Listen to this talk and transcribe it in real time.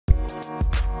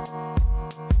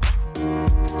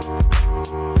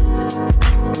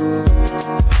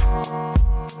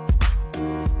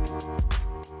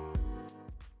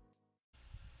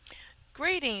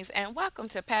Greetings and welcome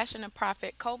to Passion and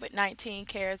Profit COVID-19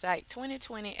 CARES Act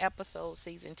 2020 episode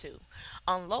season 2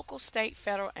 on local, state,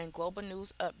 federal, and global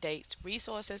news updates,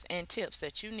 resources, and tips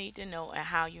that you need to know and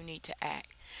how you need to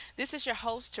act. This is your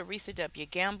host, Theresa W.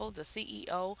 Gamble, the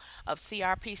CEO of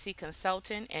CRPC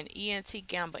Consulting and ENT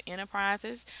Gamble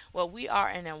Enterprises, where we are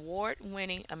an award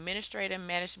winning administrative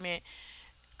management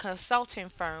consulting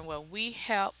firm where we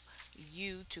help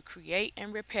you to create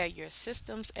and repair your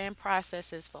systems and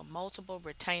processes for multiple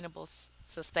retainable,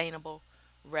 sustainable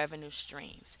revenue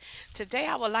streams. Today,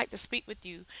 I would like to speak with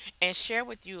you and share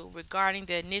with you regarding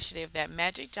the initiative that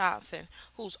Magic Johnson,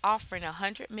 who's offering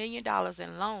 $100 million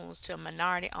in loans to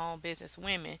minority owned business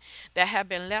women that have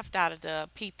been left out of the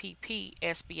PPP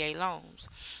SBA loans.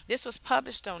 This was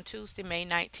published on Tuesday, May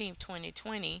 19th,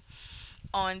 2020,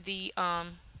 on the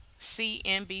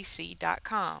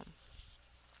CNBC.com.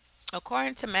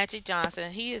 According to Magic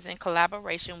Johnson, he is in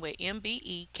collaboration with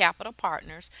MBE Capital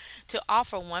Partners to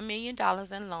offer $1 million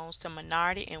in loans to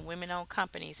minority and women owned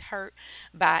companies hurt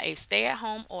by a stay at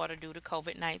home order due to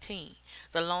COVID 19.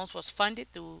 The loans was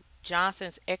funded through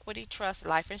Johnson's Equity Trust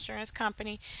Life Insurance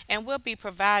Company and will be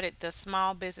provided the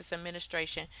Small Business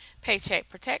Administration Paycheck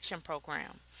Protection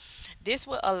Program. This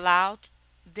will allow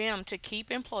them to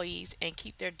keep employees and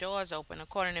keep their doors open,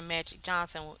 according to Magic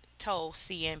Johnson told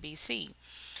CNBC.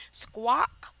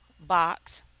 Squawk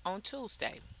Box on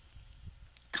Tuesday.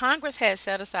 Congress had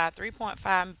set aside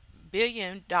 $3.5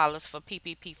 billion for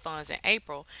PPP funds in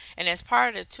April and as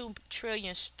part of the 2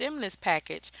 trillion stimulus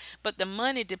package, but the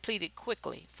money depleted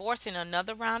quickly, forcing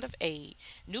another round of aid.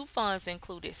 New funds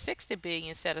included 60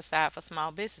 billion set aside for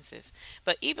small businesses,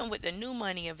 but even with the new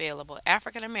money available,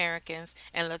 African Americans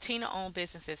and Latino-owned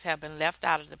businesses have been left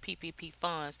out of the PPP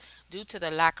funds due to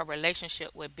the lack of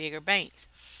relationship with bigger banks.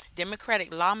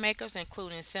 Democratic lawmakers,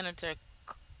 including Senator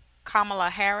Kamala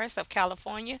Harris of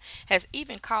California, has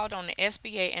even called on the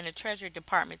SBA and the Treasury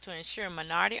Department to ensure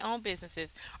minority owned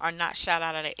businesses are not shut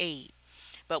out of the aid.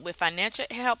 But with financial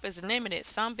help is limited,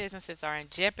 some businesses are in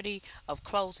jeopardy of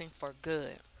closing for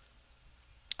good.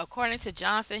 According to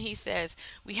Johnson, he says,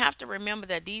 we have to remember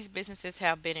that these businesses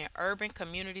have been in urban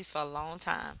communities for a long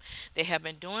time. They have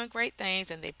been doing great things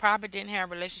and they probably didn't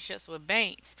have relationships with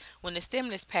banks when the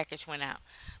stimulus package went out.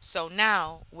 So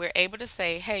now we're able to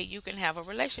say, hey, you can have a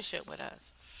relationship with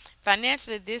us.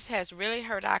 Financially, this has really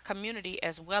hurt our community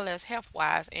as well as health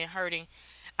wise and hurting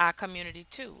our community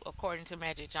too, according to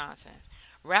Magic Johnson.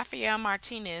 Rafael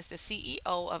Martinez, the CEO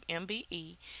of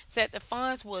MBE, said the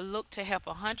funds will look to help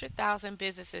 100,000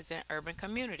 businesses in urban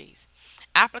communities.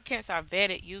 Applicants are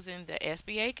vetted using the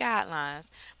SBA guidelines.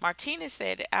 Martinez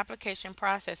said the application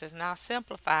process is now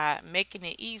simplified, making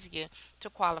it easier to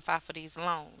qualify for these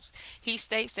loans. He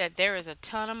states that there is a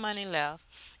ton of money left,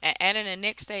 and adding the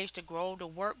next stage to grow to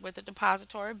work with the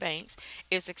depository banks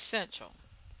is essential.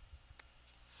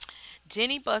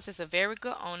 Jenny Buss is a very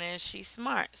good owner and she's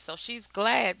smart. So she's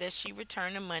glad that she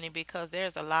returned the money because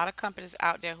there's a lot of companies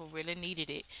out there who really needed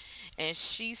it. And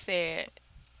she said,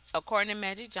 according to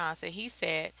Magic Johnson, he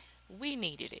said, we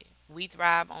needed it. We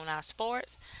thrive on our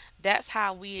sports. That's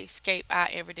how we escape our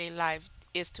everyday life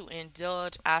is to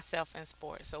indulge ourselves in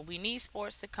sports. So we need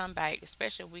sports to come back,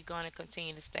 especially if we're going to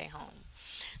continue to stay home.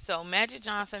 So Magic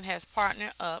Johnson has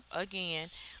partnered up again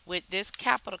with this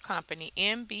capital company,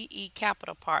 MBE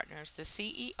Capital Partners. The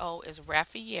CEO is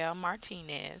Rafael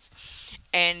Martinez,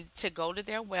 and to go to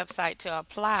their website to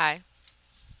apply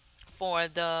for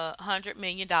the $100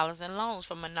 million in loans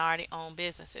for minority owned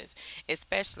businesses,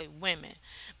 especially women.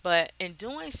 But in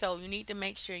doing so, you need to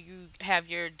make sure you have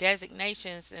your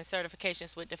designations and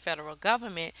certifications with the federal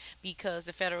government because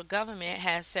the federal government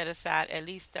has set aside at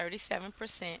least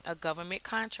 37% of government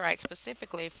contracts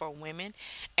specifically for women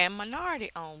and minority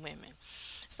owned women.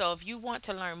 So if you want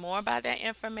to learn more about that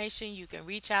information, you can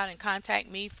reach out and contact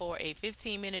me for a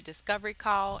 15-minute discovery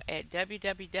call at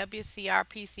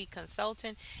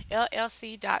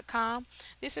www.crpcconsultingllc.com.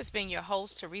 This has been your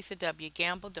host, Theresa W.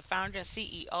 Gamble, the founder and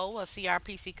CEO of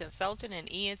CRPC Consulting and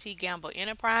ENT Gamble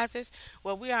Enterprises,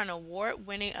 where we are an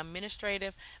award-winning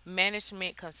administrative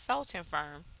management consulting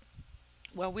firm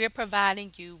where we're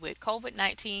providing you with COVID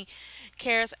 19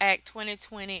 CARES Act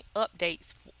 2020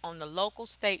 updates on the local,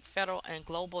 state, federal, and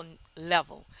global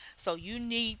level. So you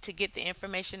need to get the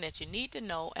information that you need to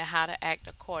know and how to act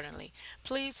accordingly.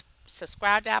 Please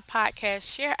subscribe to our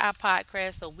podcast, share our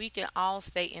podcast so we can all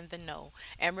stay in the know.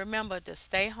 And remember to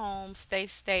stay home, stay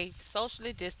safe,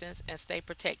 socially distance, and stay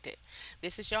protected.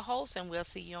 This is your host, and we'll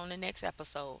see you on the next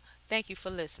episode. Thank you for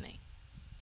listening.